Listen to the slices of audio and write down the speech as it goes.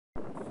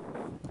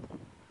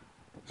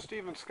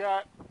Steve and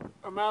Scott,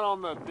 I'm out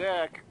on the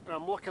deck and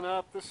I'm looking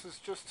up. This is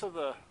just to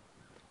the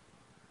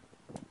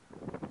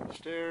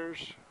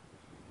stairs.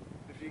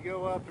 If you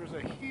go up, there's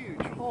a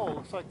huge hole.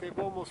 Looks like they've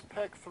almost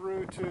pecked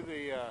through to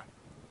the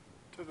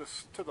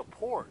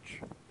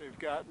porch. They've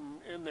gotten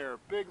in there a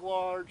big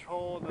large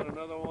hole and then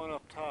another one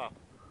up top.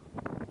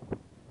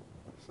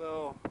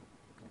 So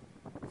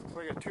looks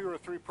like a 2 or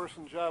 3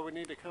 person job. We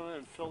need to come in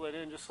and fill that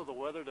in just so the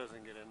weather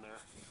doesn't get in there.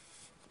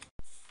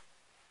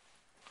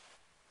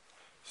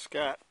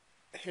 Scott,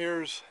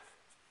 here's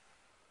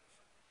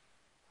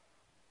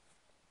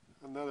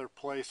another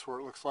place where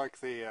it looks like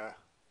the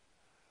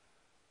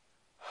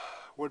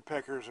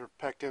woodpeckers are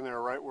pecked in there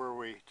right where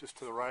just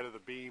to the right of the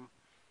beam.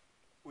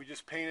 We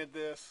just painted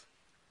this,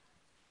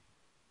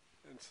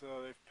 and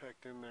so they've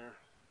pecked in there.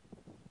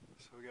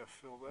 So we got to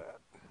fill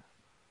that.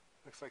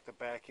 Looks like the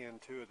back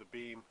end too of the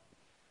beam.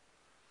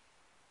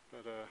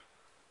 But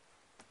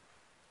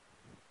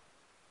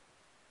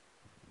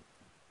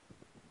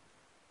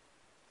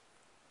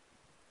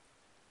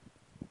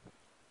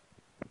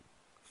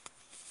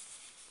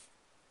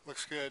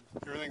looks good.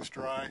 Everything's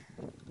dry,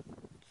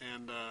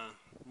 and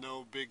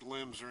no big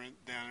limbs or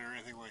down there or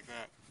anything like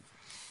that.